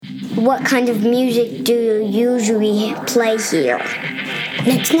What kind of music do you usually play here?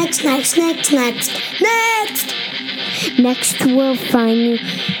 Next. Next, we'll find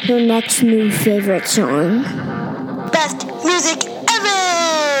your next new favorite song. Best music ever!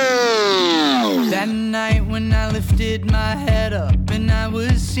 That night when I lifted my head up and I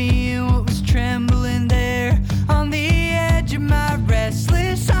was seeing what was trembling there on the edge of my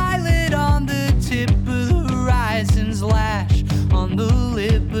restless eyelid, on the tip of the horizon's lash, on the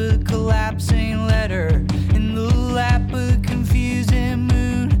lip of a collapsing letter, in the lap of a confusing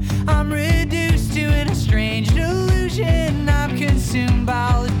moon. I'm reduced to a strange delusion. I'm consumed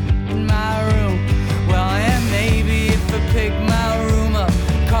by all in my room. Well, and maybe if I pick my room up,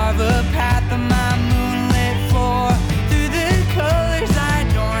 carve a path on my moonlit floor, through the colors I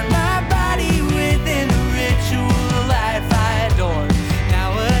adorn my body within the ritual of life I adore.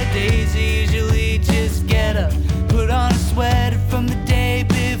 Nowadays I usually just get up, put on a sweater from the day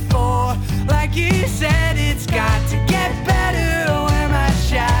before. Like you said, it's got to get better. I wear my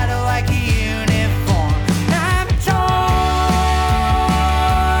shadow like a uniform. I'm torn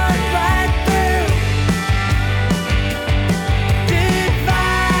right through,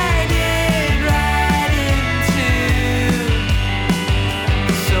 divided right in two.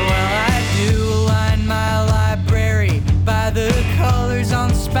 So well, I do align my library by the colors on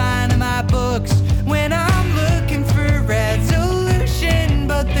the spine of my books when I'm looking for resolution.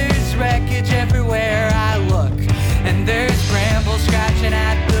 But there's wreckage everywhere I look, and there's brambles scratching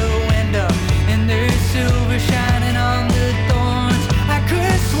at the window, and there's silver shining on the thorns. I could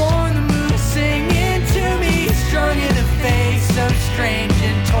have sworn the moon was singing to me, strung in a face so strange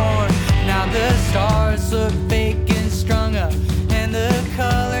and torn. Now the stars look fake and strung up, and the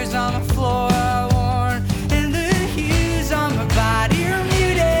colors on the floor are worn, and the hues on my body are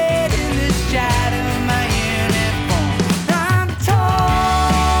muted in the shadow of my uniform. I'm torn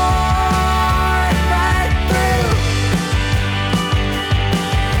right through,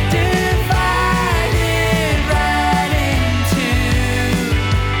 divided right in two.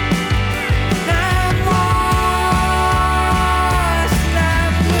 I'm lost and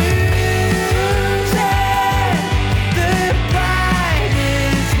I'm losing the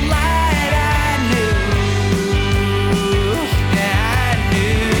brightest light I knew. Yeah, I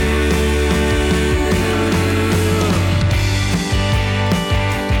knew.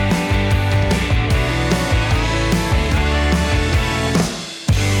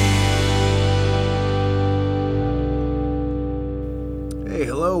 Hey,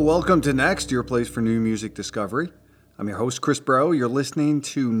 hello, welcome to Next, your place for new music discovery. I'm your host, Chris Bro. You're listening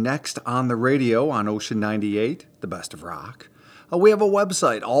to Next on the radio on Ocean 98, the best of rock. We have a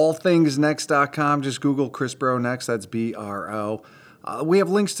website, allthingsnext.com. Just Google Chris Bro Next, that's B-R-O. We have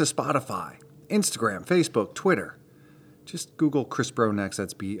links to Spotify, Instagram, Facebook, Twitter. Just Google Chris Bro Next,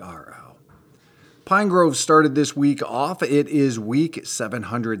 that's B-R-O. Pine Grove started this week off. It is week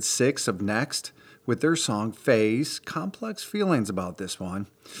 706 of Next with their song Phase. Complex feelings about this one.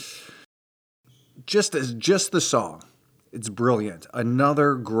 Just the song. It's brilliant.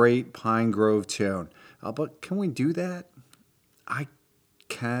 Another great Pine Grove tune. But can we do that? I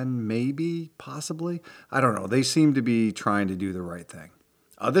can, maybe, possibly. I don't know. They seem to be trying to do the right thing.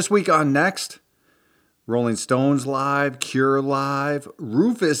 This week on Next, Rolling Stones live, Cure live,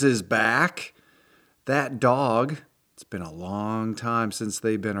 Rufus is back. That dog, it's been a long time since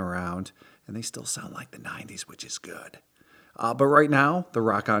they've been around, and they still sound like the 90s, which is good. But right now, the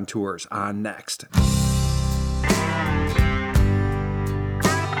Rock on Tours on Next.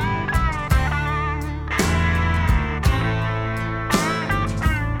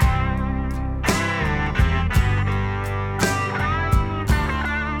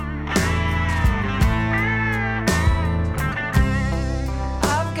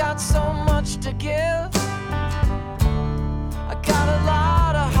 I've got so much to give. I got a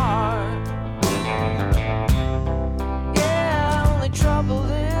lot of heart. Yeah, only trouble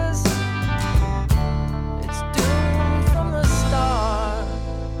is it's doomed from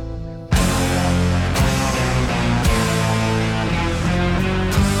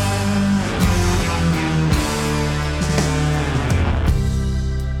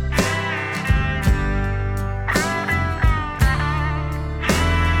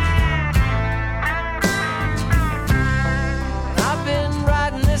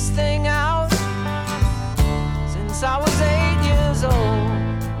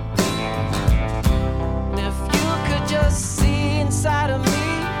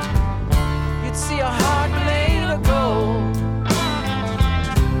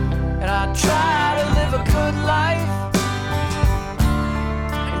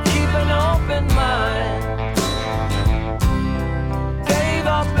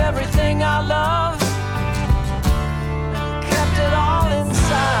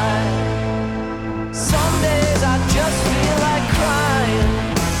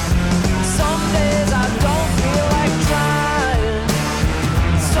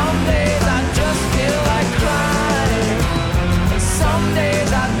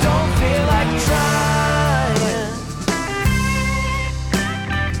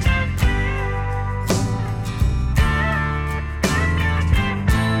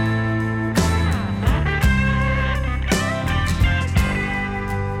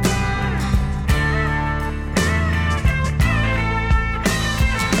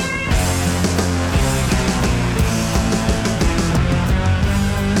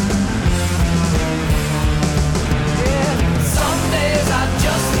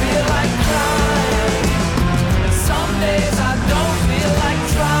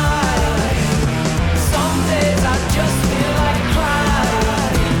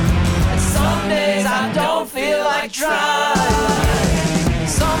like dry.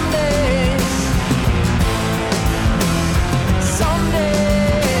 Some days, some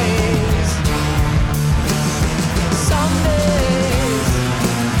days, some days,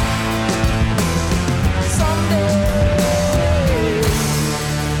 some days.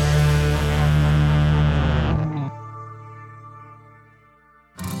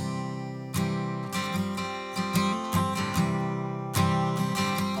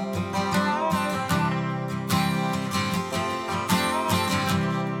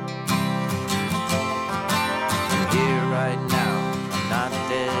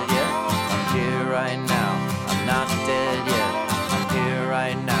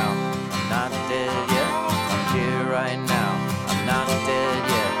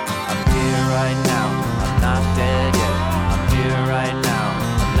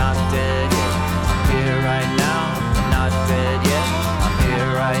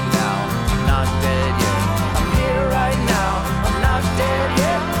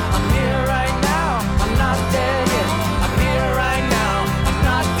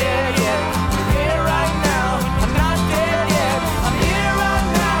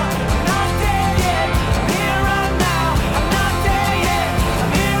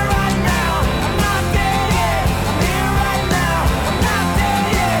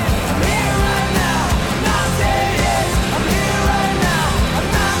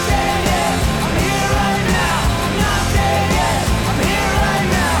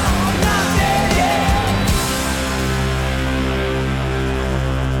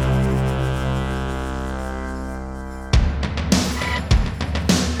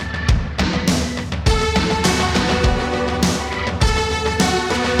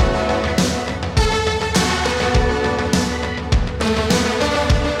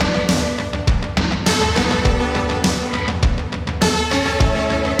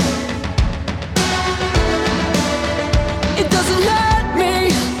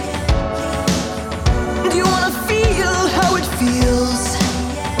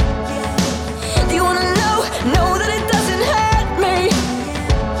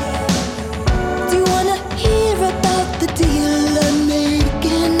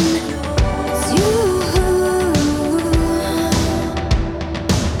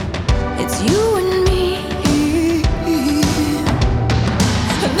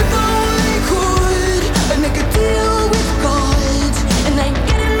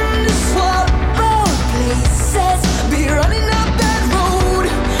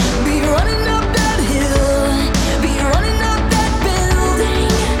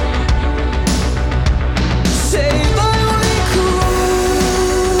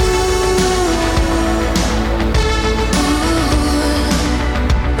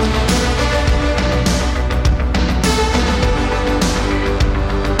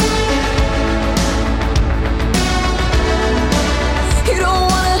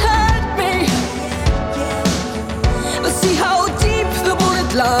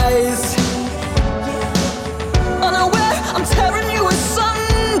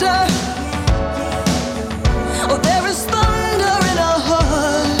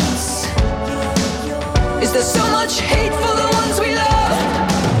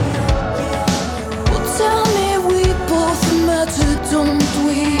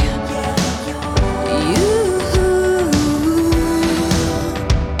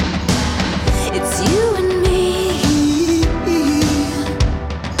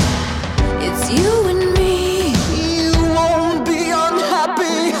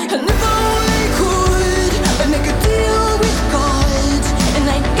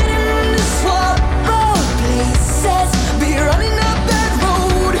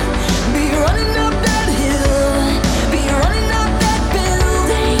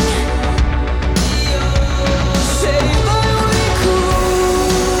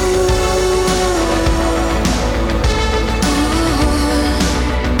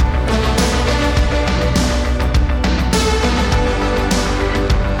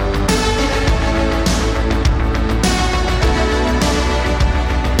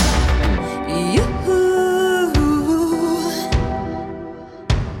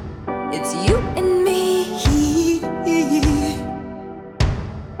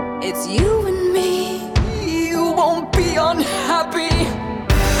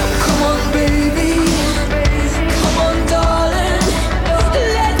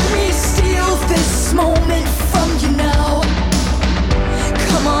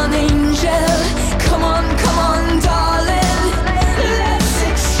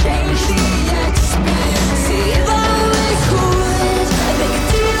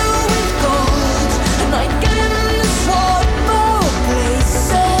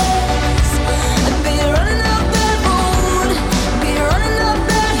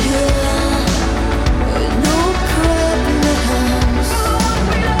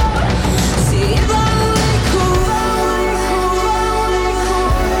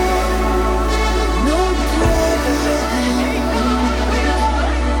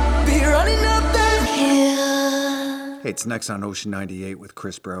 It's Next on Ocean 98 with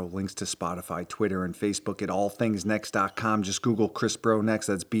Chris Bro. Links to Spotify, Twitter, and Facebook at allthingsnext.com. Just Google Chris Bro Next.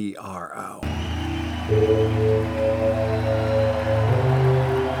 That's BRO.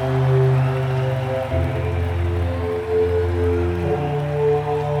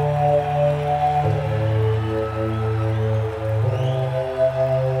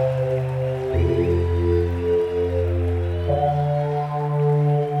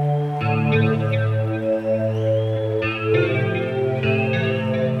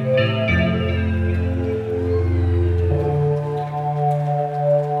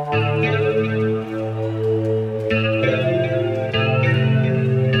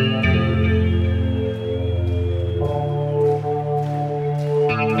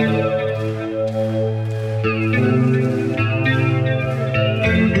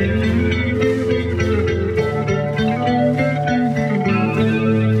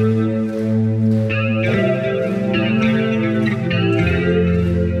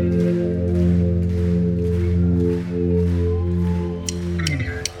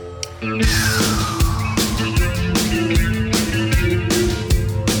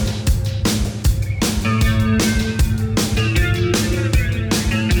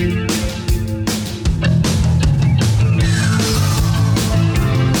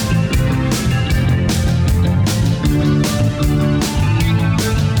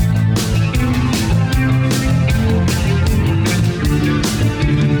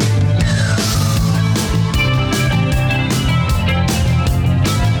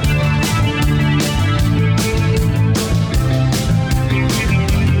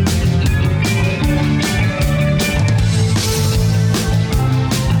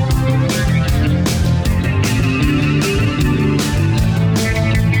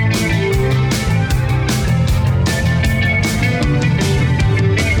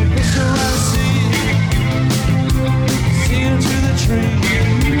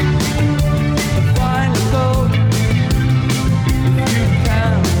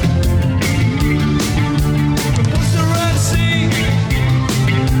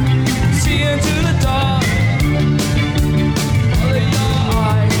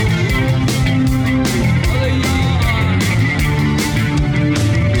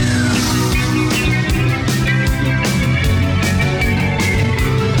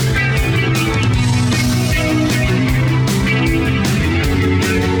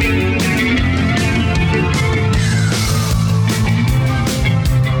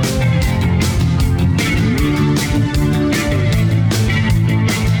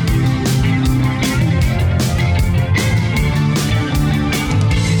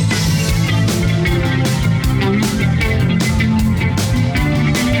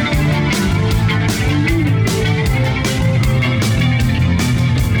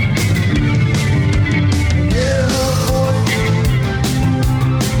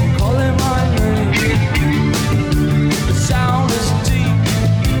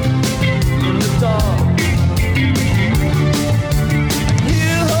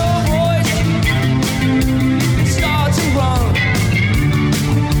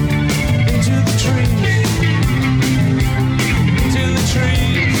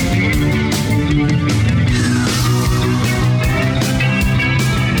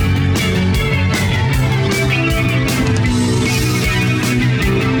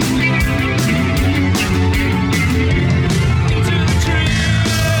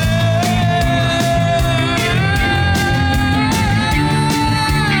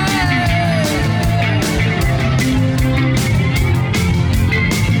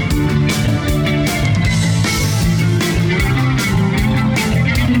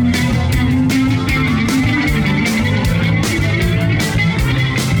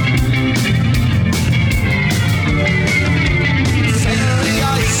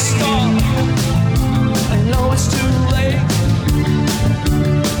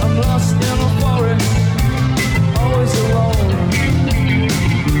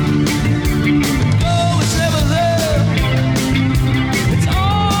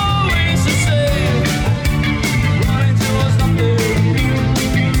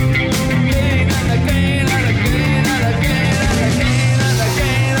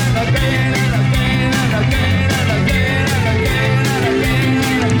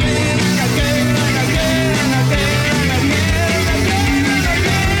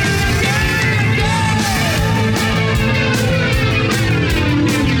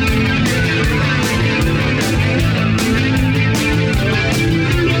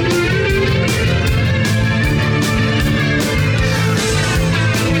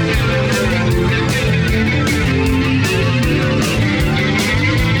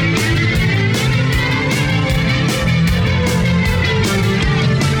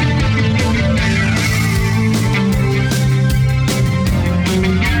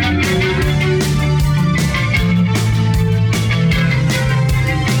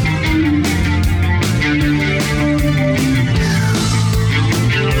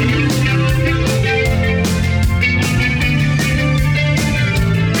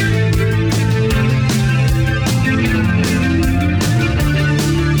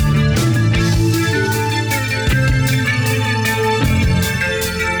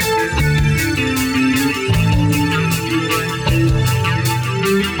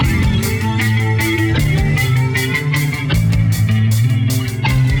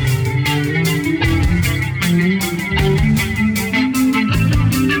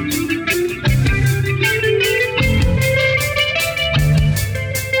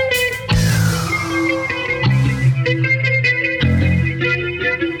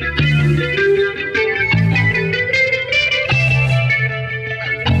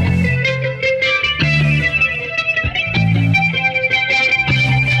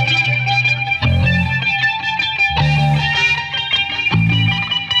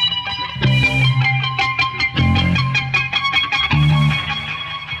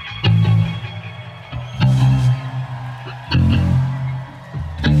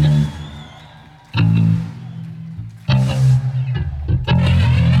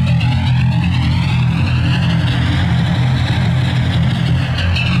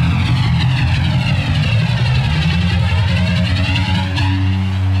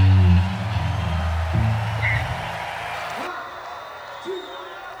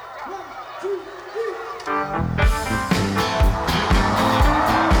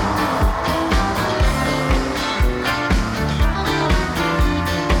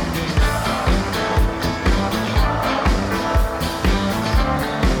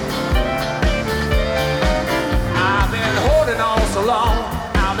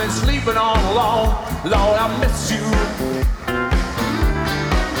 Lord, I miss you.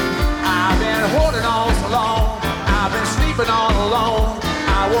 I've been holding on so long. I've been sleeping all alone.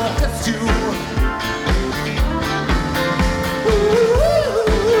 I won't kiss you.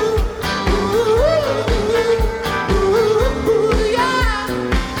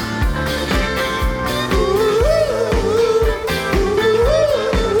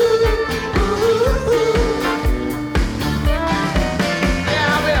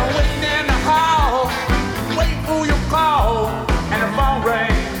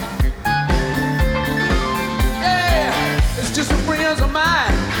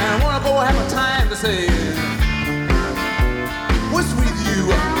 Say, what's with you?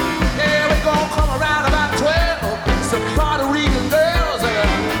 Yeah, we gon' come around about 12. Some Puerto Rican girls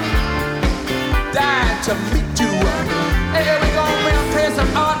dying to meet you. Yeah, we gon' play some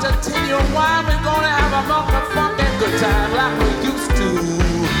Argentinian wine. We're gonna have a monkey funky good time like we used to.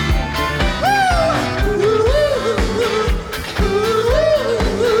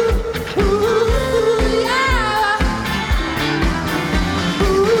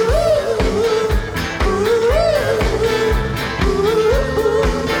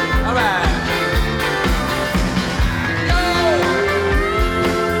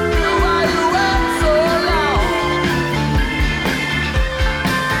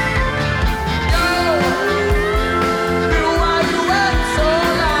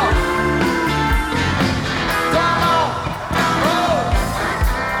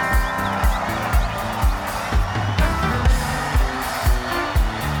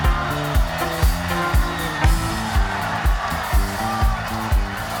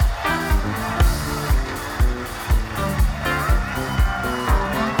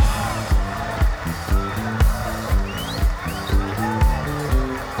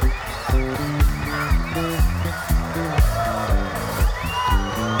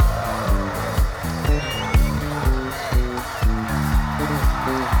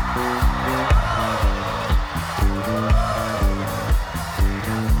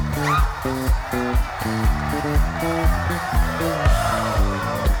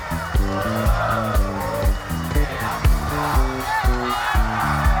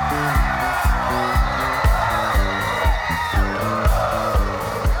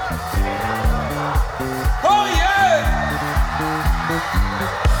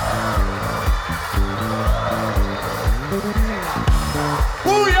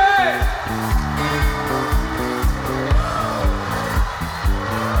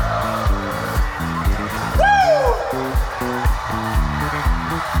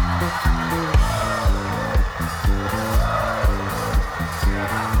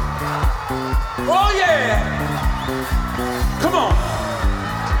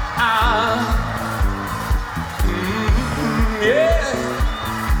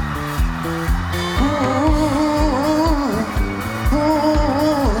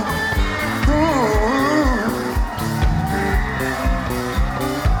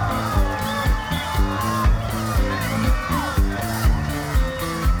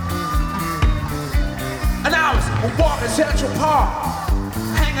 Central Park,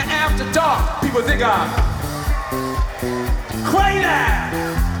 hanging after dark. People think I'm crazy,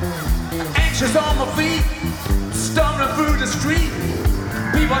 anxious on my feet, stumbling through the street.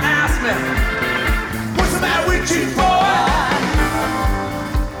 People ask me, what's the matter with you, boy?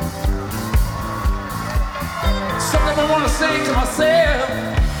 Something I want to sing to myself.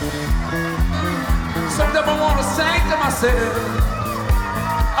 Something I want to sing to myself.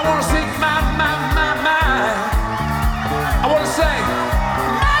 I want to sing my. I want to say.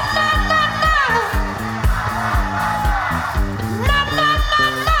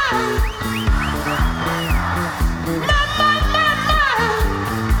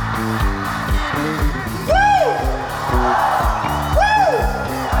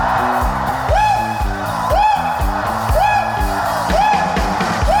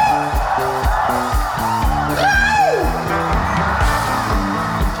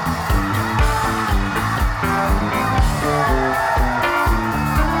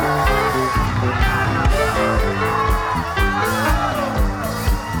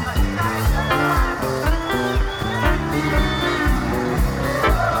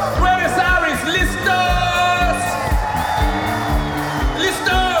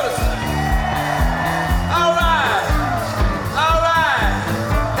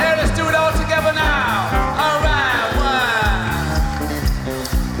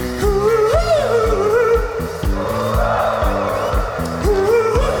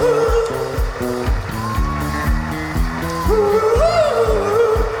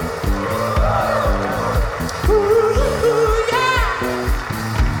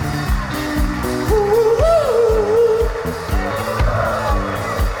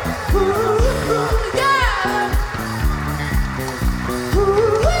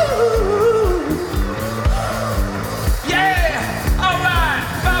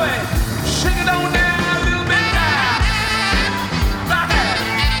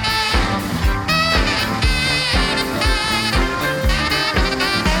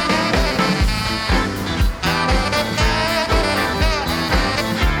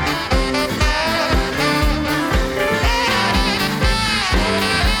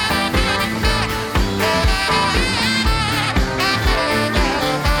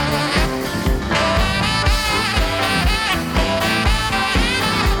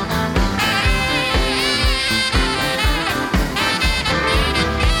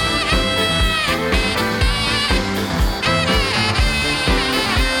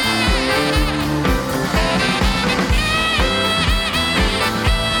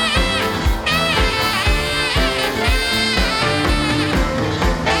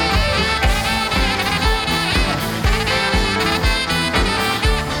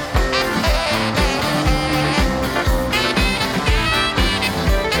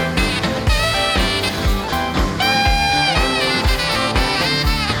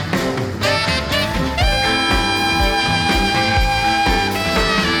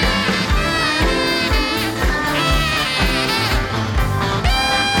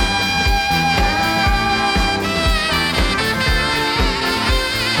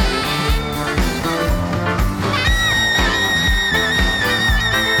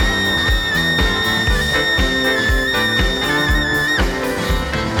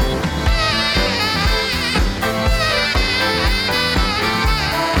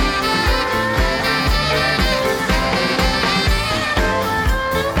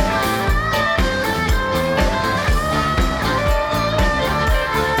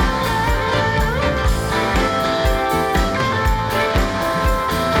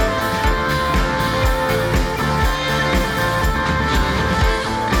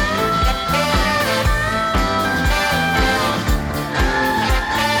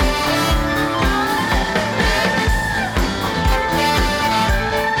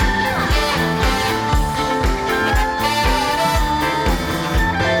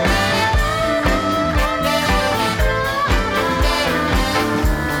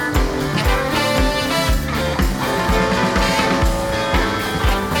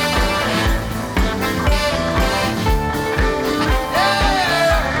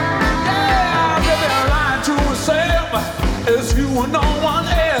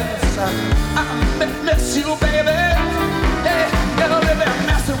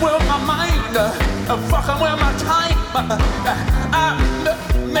 fucking with my time. I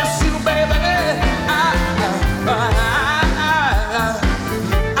miss you, baby.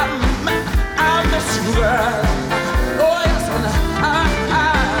 I miss you, girl. Oh yes, and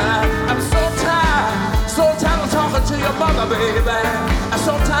I'm so tired of talking to your mother, baby. I'm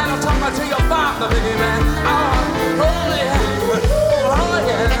so tired of talking to your father, baby. Oh yeah, oh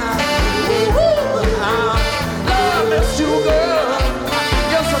yeah. Lord, I miss you, girl.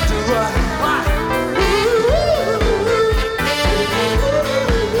 Yes, I do.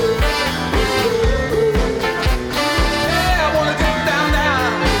 Yeah, I wanna get down.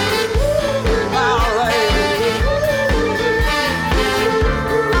 All right.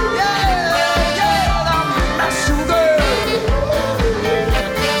 Yeah, I miss you, girl.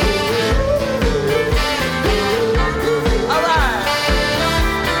 All right.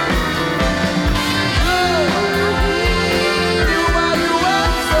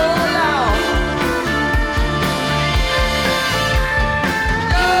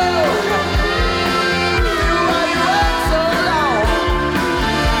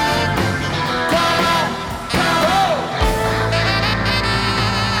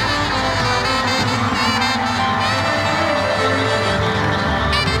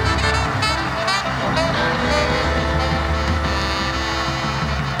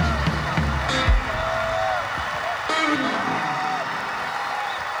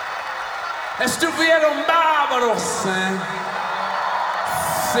 Estuvieron bárbaros, eh?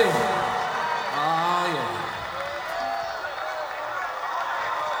 Sí. Oh, yeah.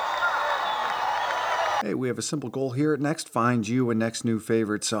 Hey, we have a simple goal here at Next. Find you a next new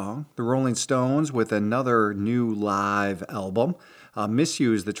favorite song. The Rolling Stones with another new live album. Miss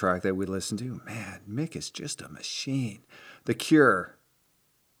You is the track that we listened to. Man, Mick is just a machine. The Cure,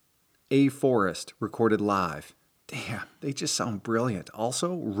 A Forest, recorded live. Damn, they just sound brilliant.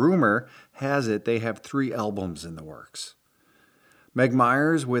 Also, rumor has it they have 3 albums in the works. Meg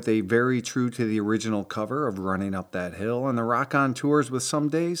Myers with a very true to the original cover of Running Up That Hill, and the Rock on Tours with Some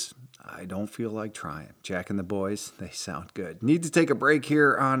Days I Don't Feel Like Trying. Jack and the Boys, they sound good. Need to take a break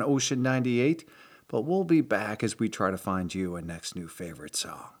here on Ocean 98, but we'll be back as we try to find you a next new favorite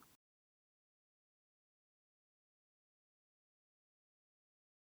song.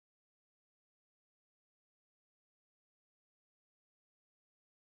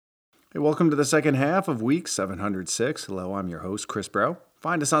 Hey, welcome to the second half of week 706. Hello, I'm your host, Chris Brow.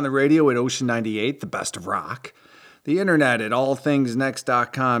 Find us on the radio at Ocean 98, the best of rock. The internet at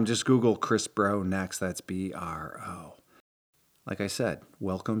allthingsnext.com. Just Google Chris Brow Next. That's B-R-O. Like I said,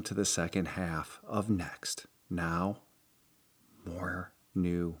 welcome to the second half of Next. Now, more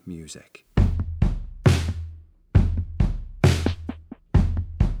new music.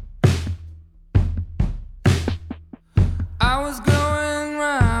 I was going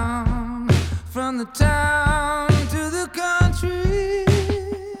round from the town to the country,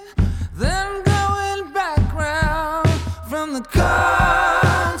 then going back round from the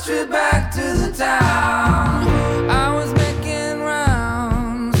country back to the town. I was making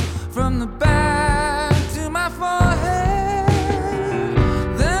rounds from the back to my forehead,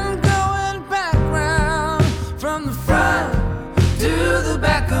 then going back round from the front to the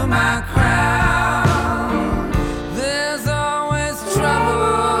back of my crown. There's always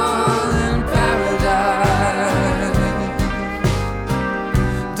trouble in paradise.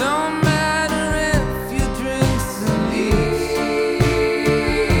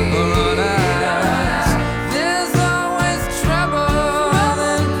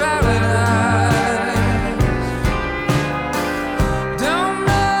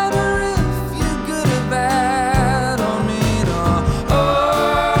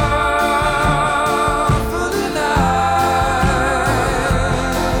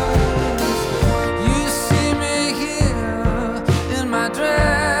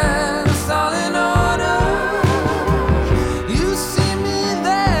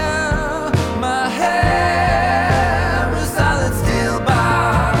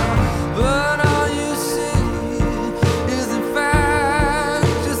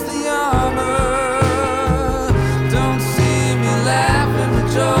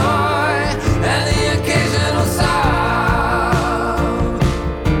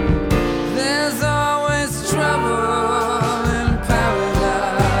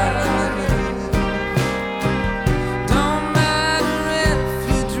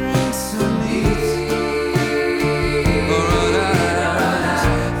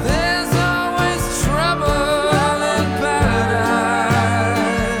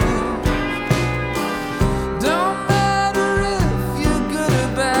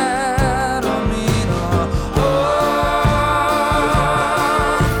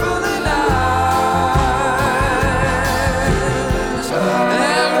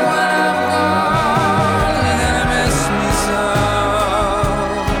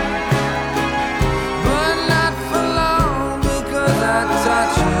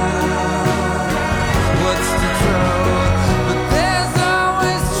 without you. What's the trouble? But there's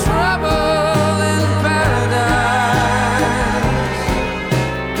always trouble in paradise.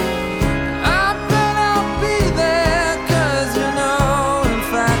 I bet I'll be there, 'cause you know, in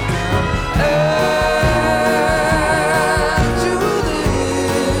fact,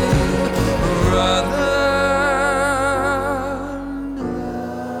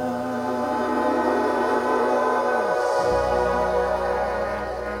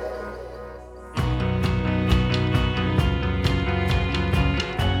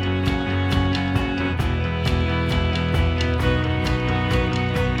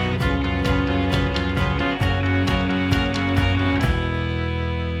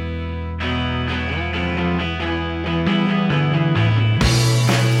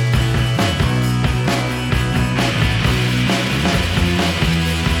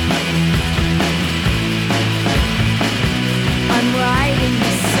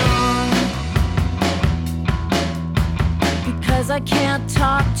 I can't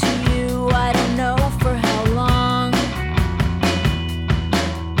talk to you, I don't know for how long.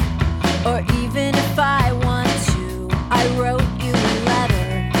 Or even if I want to, I wrote you a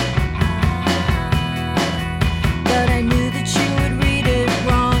letter. But I knew that you would read it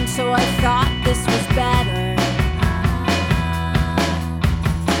wrong, so I thought this was better.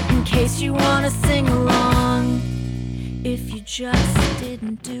 In case you wanna sing along. If you just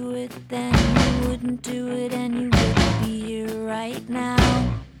didn't do it, then you wouldn't do it, and you wouldn't be here right now.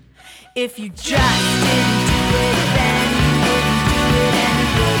 If you just didn't do it, then you wouldn't do it, and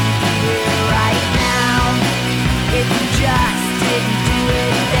you wouldn't be here right now. If you just didn't do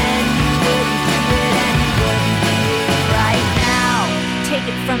it, then you wouldn't do it, and you wouldn't be here right now. Take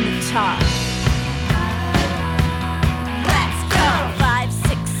it from the top. Let's go! 5,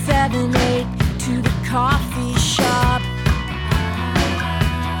 6, 7, 8 to the coffee shop.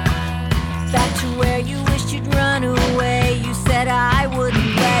 Back to where you wished you'd run away. You said I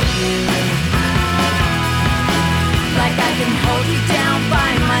wouldn't let you. Like I can hold you down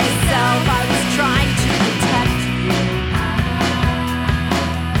by myself. I was trying to protect you,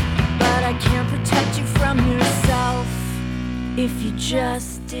 but I can't protect you from yourself. If you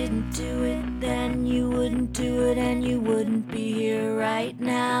just didn't do it, then you wouldn't do it, and you wouldn't be here right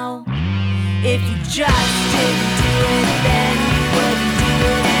now. If you just didn't do it, then you wouldn't do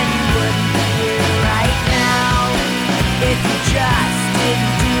it, and you wouldn't be here right now. If you just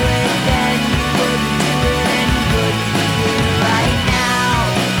didn't do it, then you wouldn't do it, and you wouldn't be here right now.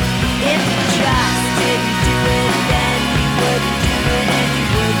 If you just didn't do it, then you wouldn't do it, and you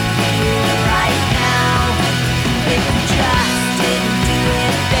wouldn't be here right now. If you just didn't do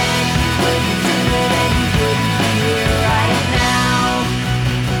it, then you wouldn't do it, and you wouldn't be here right now.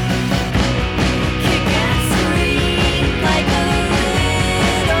 Kick and scream like a little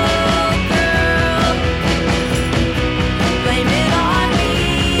girl. Blame it on me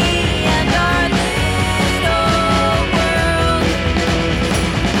and our little world.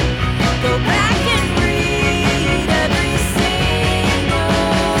 Go back and read every single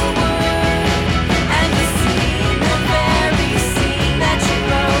word, and you see the very scene that you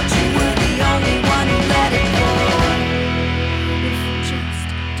wrote. You were the only one who let it go. If you just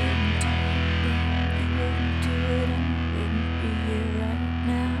didn't do it, then you wouldn't do it, and you wouldn't be here right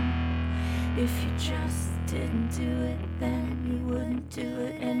now. If you just didn't do it, then you wouldn't do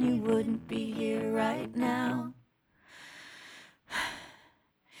it, and you wouldn't be here right now.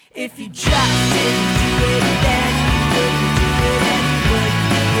 If you just didn't do it, then you wouldn't do it, and you wouldn't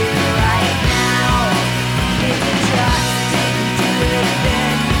be here right now. If you just didn't do it,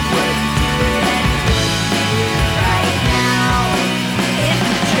 then you wouldn't do it, and you wouldn't be here right now. If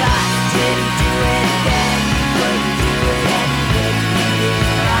you just didn't do it, then you wouldn't do it, and you wouldn't be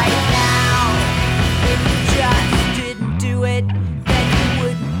here right now. If you just didn't do it, then you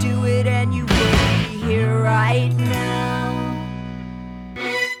wouldn't do it, and you wouldn't be here right now.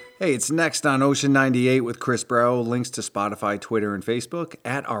 Hey, it's Next on Ocean 98 with Chris Bro. Links to Spotify, Twitter, and Facebook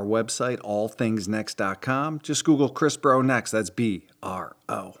at our website, allthingsnext.com. Just Google Chris Bro Next. That's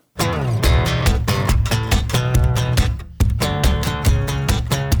B-R-O.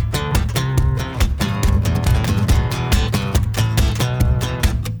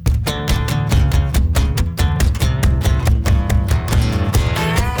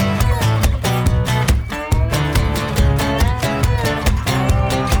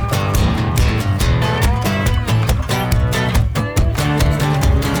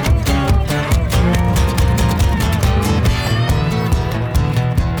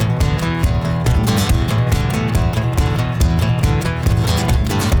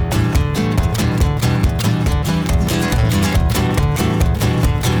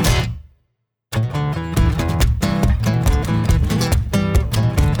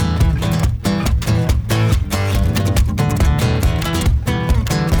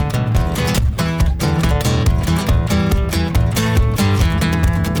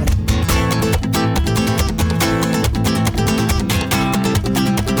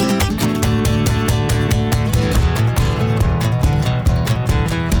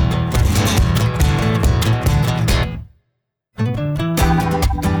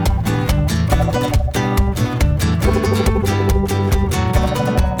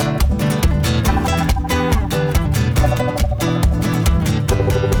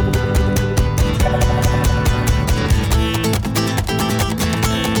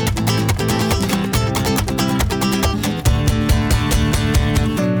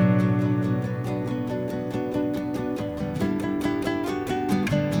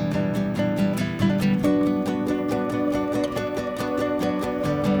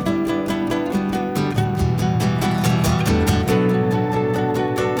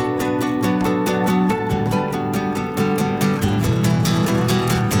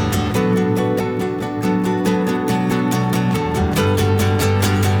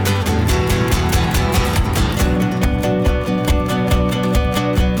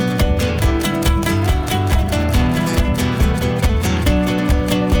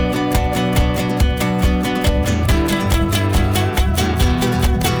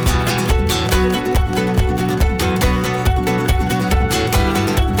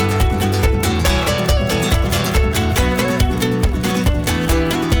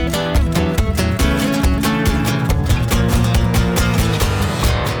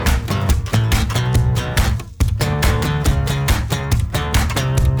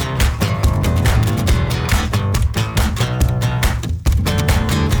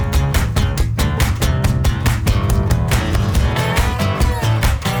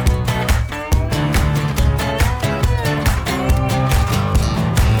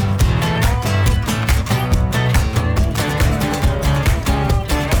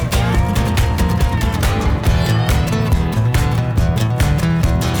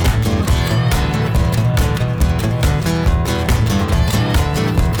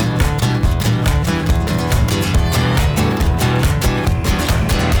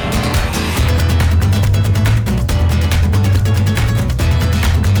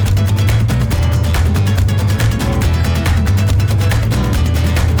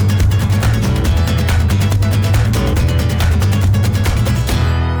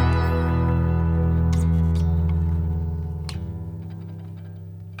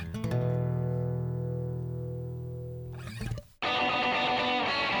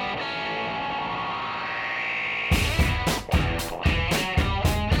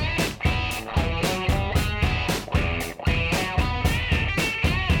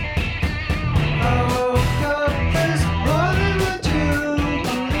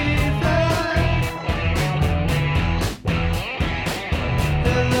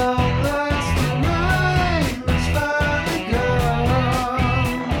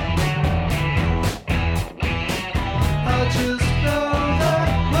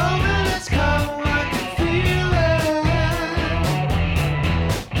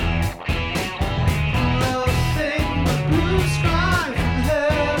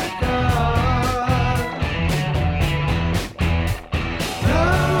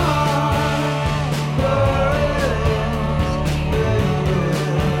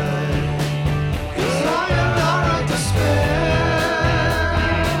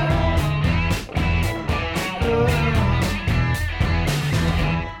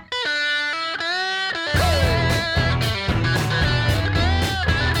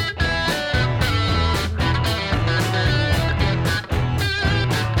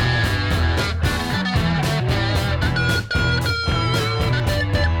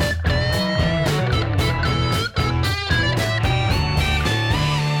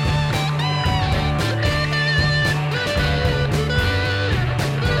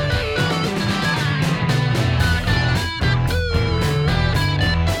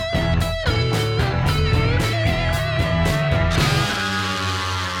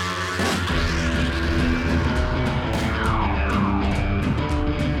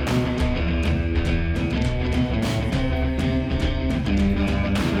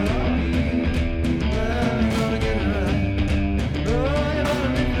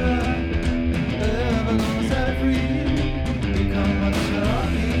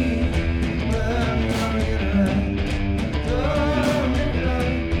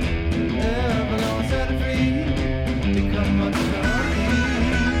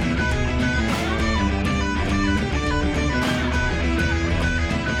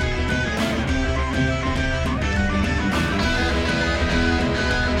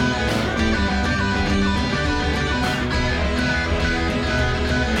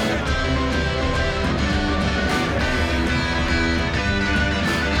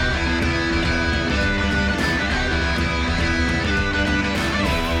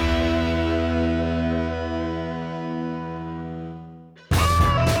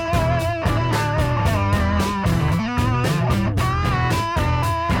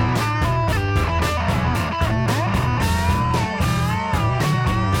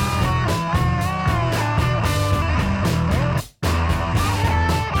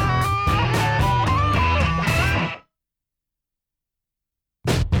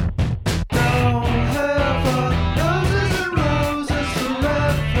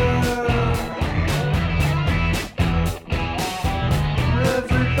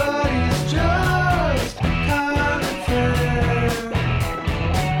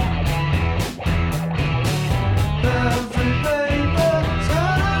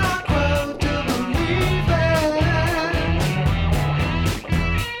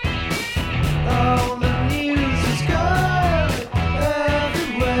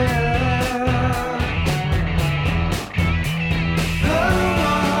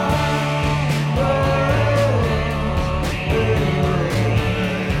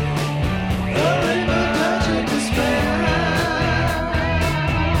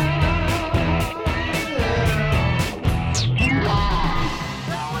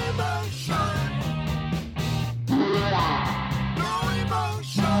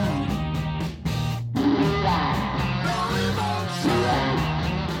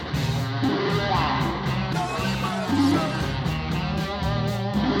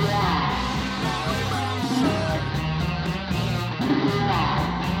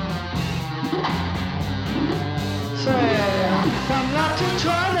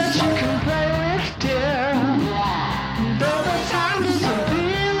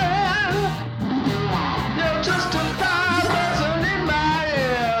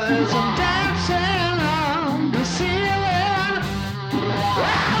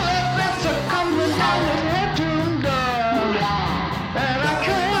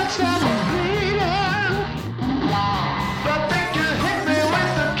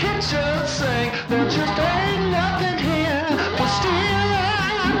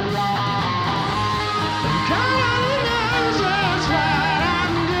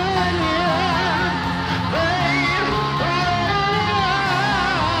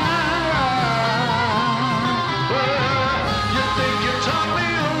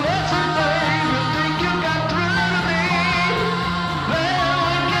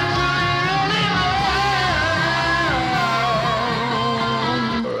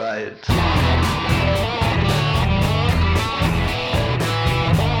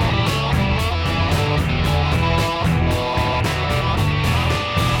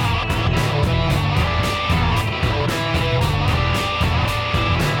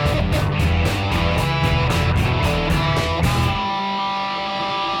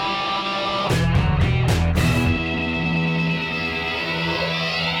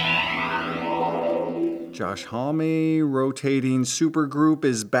 Josh Homme, rotating supergroup,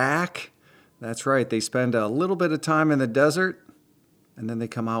 is back. That's right, they spend a little bit of time in the desert, and then they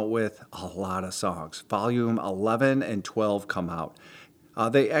come out with a lot of songs. Volume 11 and 12 come out.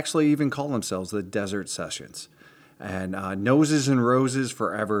 They actually even call themselves the Desert Sessions. And Noses and Roses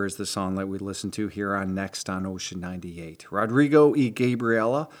Forever is the song that we listen to here on Next on Ocean 98. Rodrigo y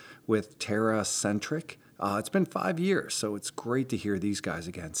Gabriela with Terra Centric. It's been 5 years, so it's great to hear these guys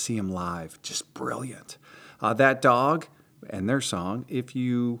again, see them live, just brilliant. That Dog and their song, If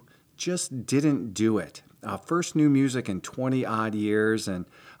You Just Didn't Do It. First new music in 20-odd years, and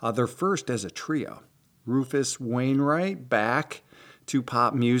their first as a trio. Rufus Wainwright, back to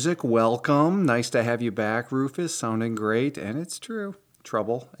pop music. Welcome. Nice to have you back, Rufus. Sounding great, and it's true.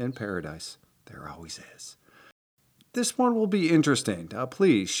 Trouble in Paradise. There always is. This one will be interesting.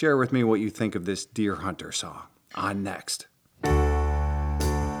 Please share with me what you think of this Deer Hunter song. On Next.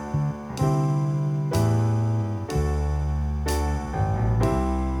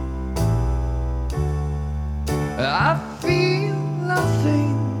 I feel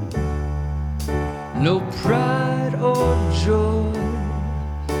nothing, no pride or joy,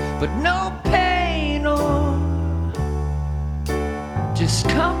 but no pain or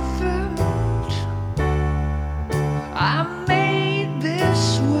discomfort. I'm made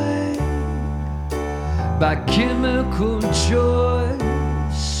this way by chemical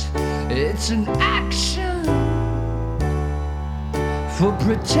choice. It's an action for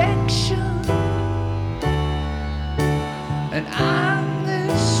protection. And I'm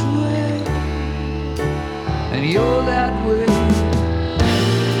this way, and you're that way.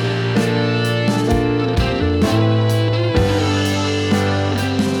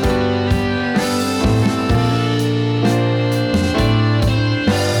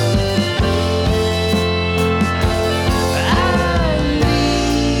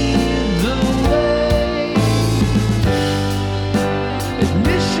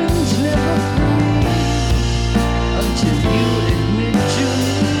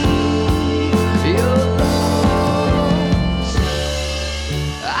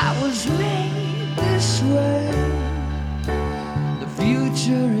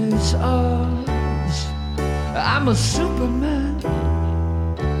 I'm a Superman,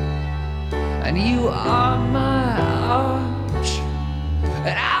 and you are my arch,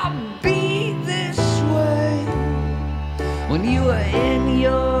 and I'll be this way when you are in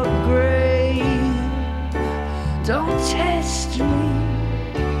your grave. Don't test me,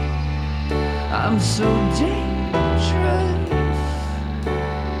 I'm so dangerous.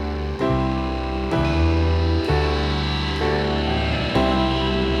 I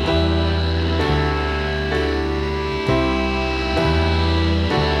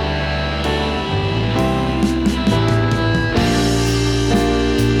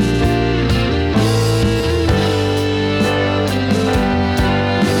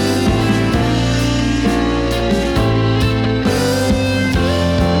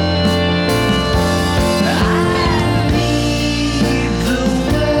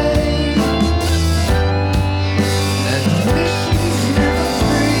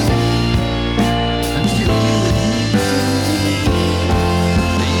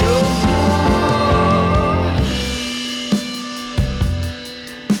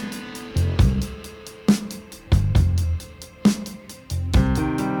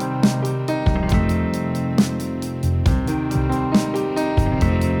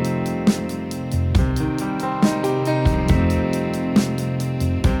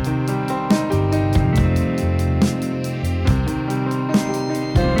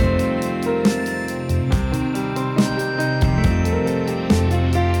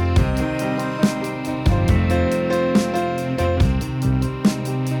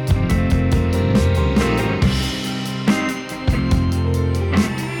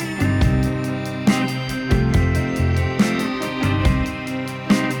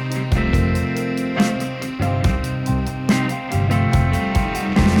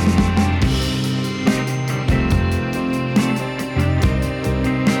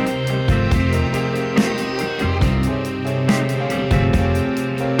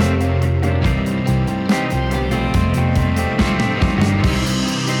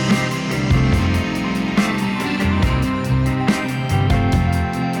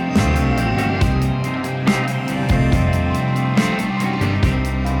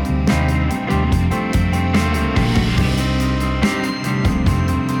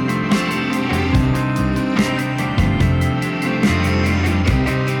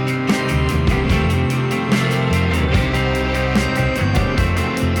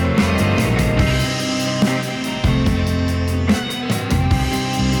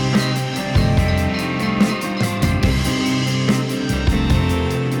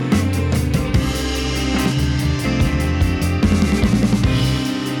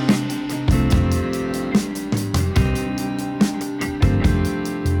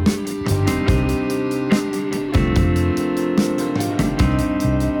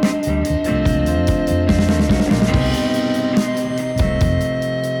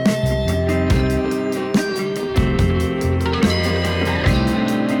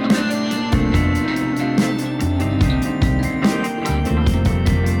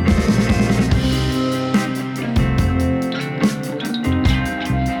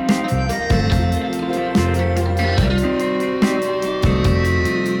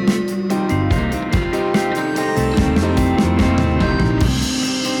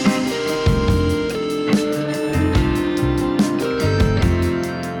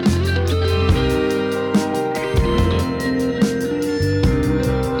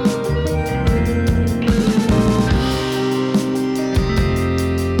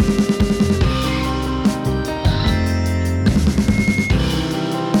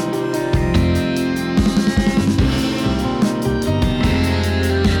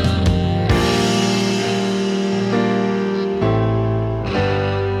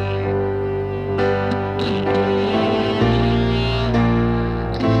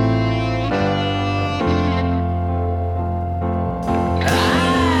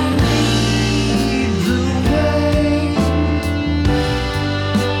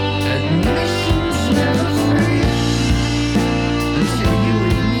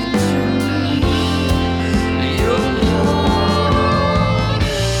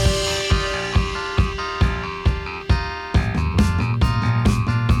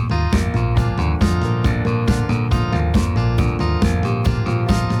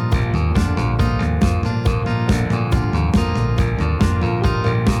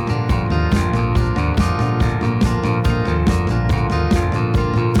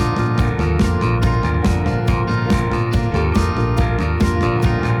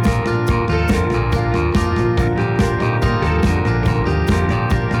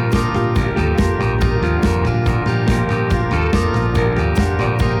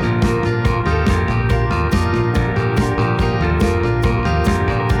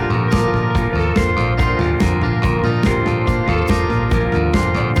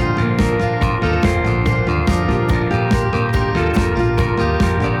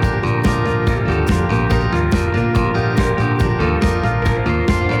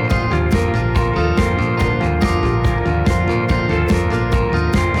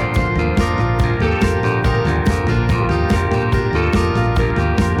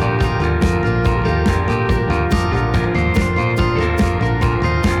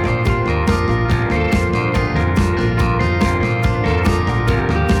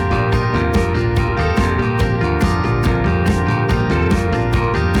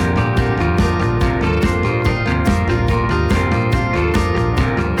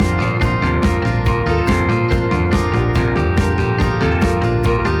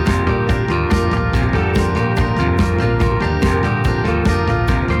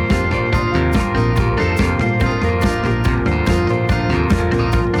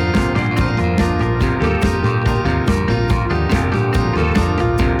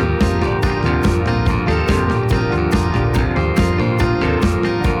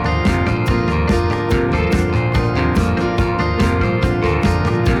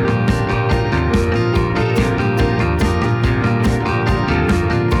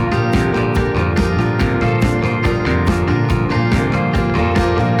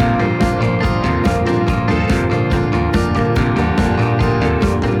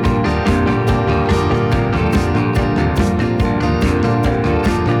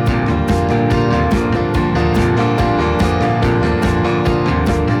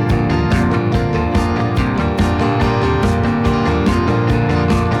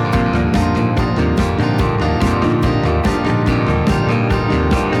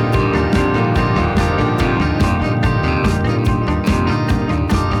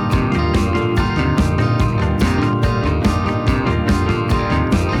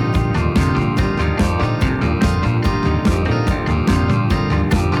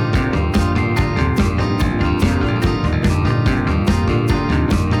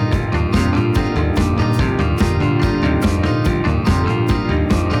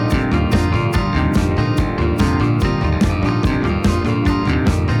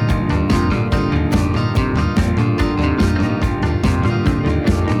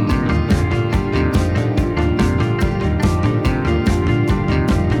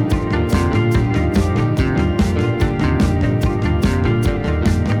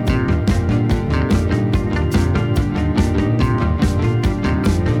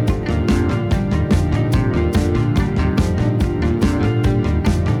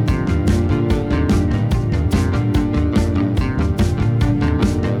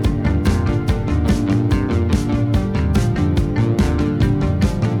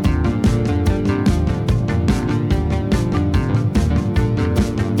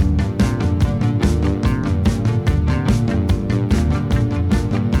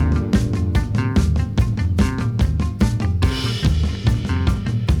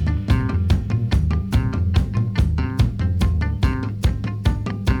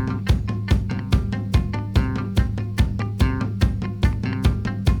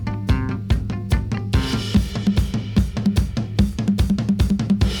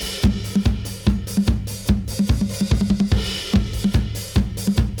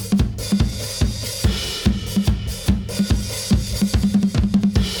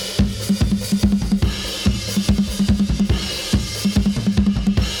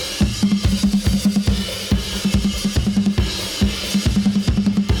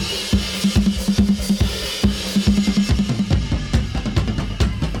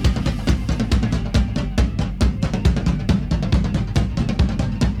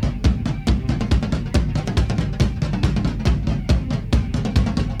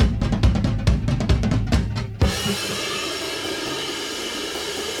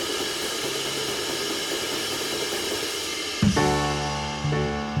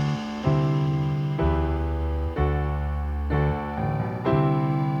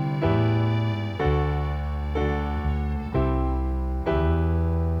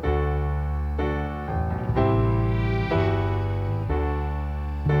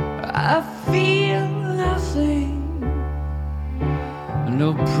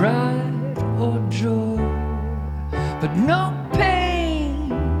pride or joy, but no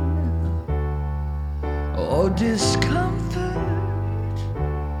pain or discomfort.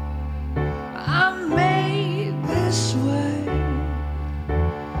 I'm made this way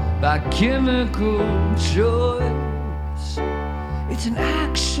by chemical choice. It's an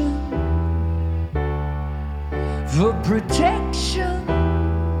action for protection,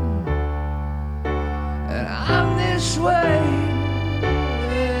 and I'm this way,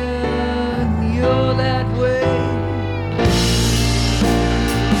 and you're that way.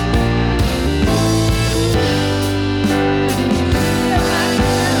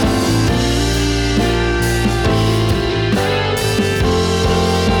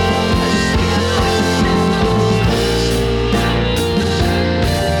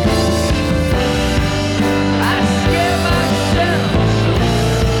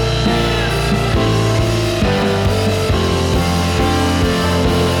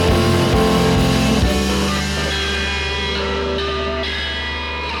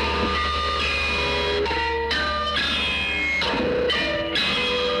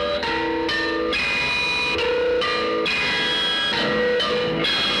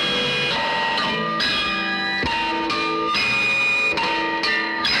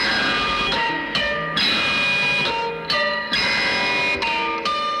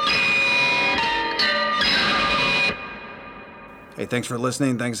 Hey, thanks for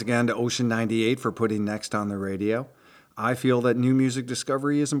listening. Thanks again to Ocean 98 for putting Next on the radio. I feel that new music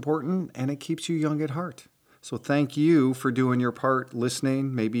discovery is important and it keeps you young at heart. So thank you for doing your part,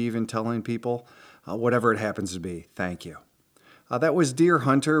 listening, maybe even telling people, whatever it happens to be. Thank you. That was Deer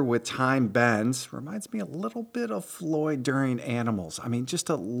Hunter with Time Bends. Reminds me a little bit of Floyd during Animals. I mean, just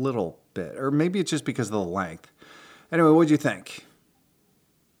a little bit. Or maybe it's just because of the length. Anyway, what'd you think?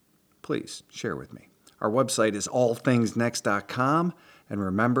 Please share with me. Our website is allthingsnext.com. And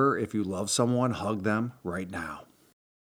remember, if you love someone, hug them right now.